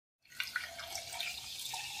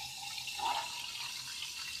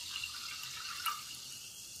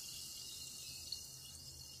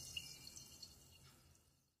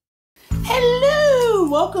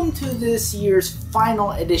welcome to this year's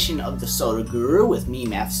final edition of the Soda Guru with me,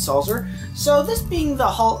 Matthew Salzer. So this being the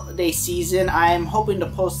holiday season, I'm hoping to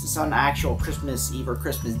post this on actual Christmas Eve or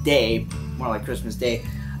Christmas Day, more like Christmas Day.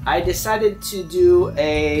 I decided to do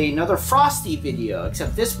another Frosty video,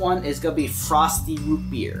 except this one is going to be Frostie Root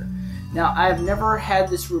Beer. Now, I've never had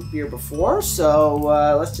this root beer before, so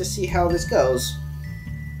let's just see how this goes.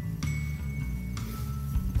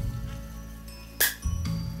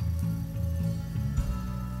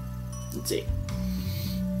 Let's see.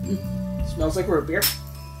 Smells like root beer.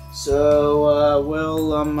 So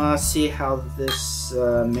we'll see how this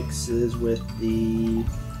mixes with the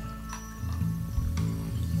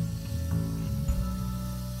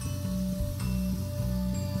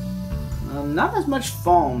not as much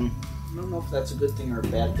foam. I don't know if that's a good thing or a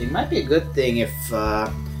bad thing. Might be a good thing if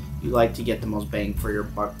you like to get the most bang for your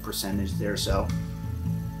buck percentage there. So.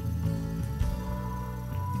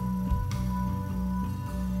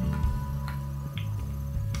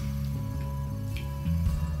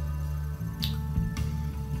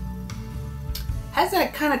 Has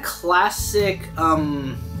that kind of classic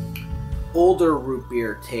older root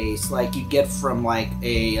beer taste, like you get from like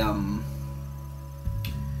a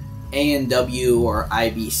A&W or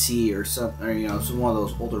IBC or something, or, you know, some one of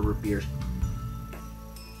those older root beers.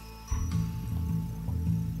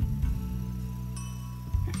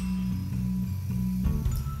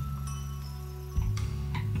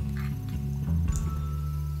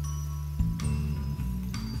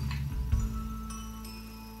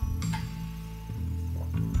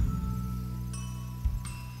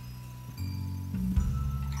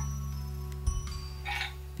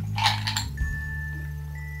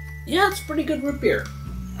 Yeah, it's pretty good root beer.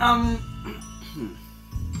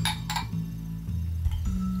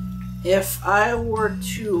 If I were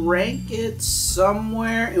to rank it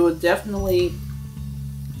somewhere, it would definitely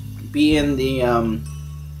be in the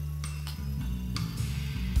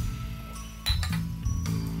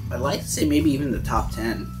I'd like to say maybe even the top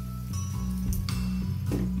 10.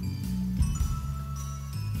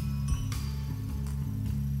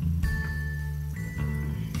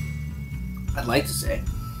 I'd like to say.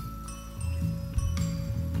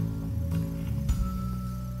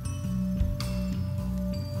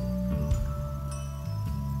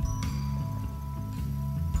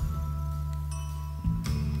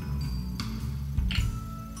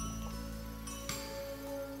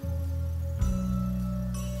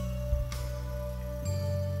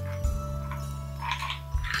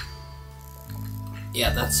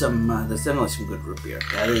 Yeah, that's definitely some good root beer.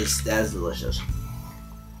 That is delicious.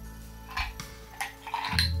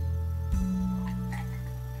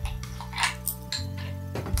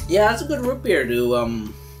 Yeah, that's a good root beer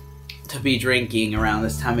to be drinking around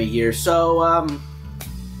this time of year. So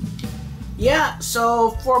yeah,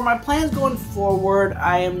 so for my plans going forward,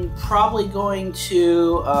 I am probably going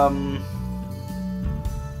to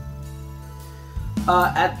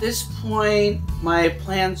at this point, my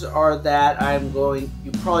plans are that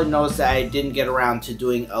you probably noticed that I didn't get around to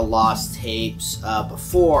doing a Lost Tapes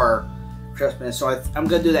before Christmas, so I'm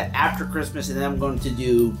going to do that after Christmas, and then I'm going to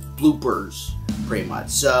do bloopers, pretty much.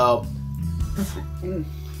 So,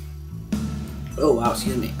 oh wow,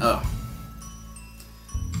 excuse me. Oh.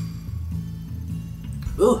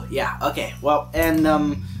 Ooh, yeah, okay, well, and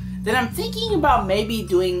then I'm thinking about maybe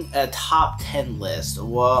doing a top 10 list.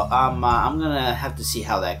 Well, I'm gonna have to see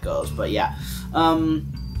how that goes, but yeah.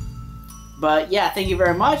 But yeah, thank you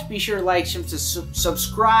very much. Be sure to like, share, to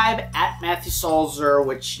subscribe at Matthew Salzer,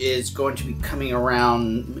 which is going to be coming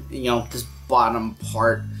around, you know, this bottom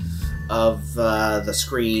part of the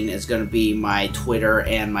screen is going to be my Twitter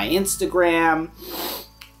and my Instagram.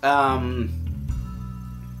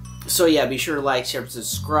 So yeah, be sure to like, share,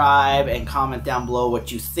 subscribe, and comment down below what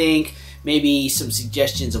you think. Maybe some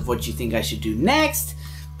suggestions of what you think I should do next.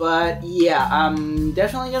 But yeah, I'm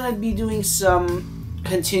definitely going to be doing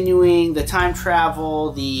continuing the time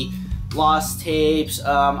travel, the Lost Tapes.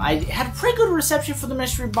 I had a pretty good reception for the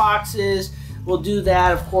mystery boxes. We'll do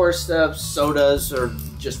that. Of course, the sodas are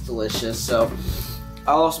just delicious. So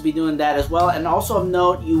I'll also be doing that as well. And also of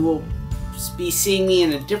note, you will be seeing me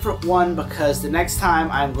in a different one, because the next time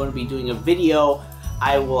I'm going to be doing a video,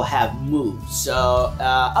 I will have moved. So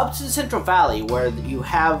up to the Central Valley, where you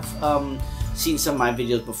have seen some of my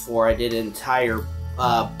videos before. I did an entire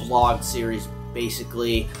blog series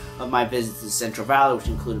basically of my visit to the Central Valley, which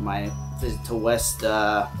included my visit to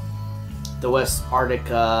the West Arctic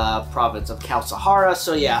province of Kalsahara.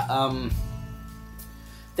 So yeah,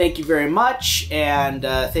 thank you very much, and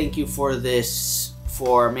thank you for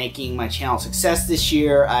making my channel a success this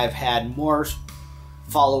year. I've had more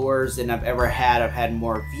followers than I've ever had. I've had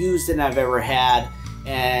more views than I've ever had,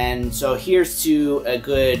 And so here's to a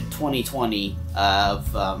good 2020 of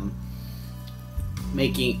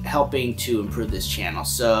helping to improve this channel.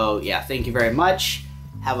 So yeah, thank you very much.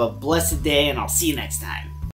 Have a blessed day, and I'll see you next time.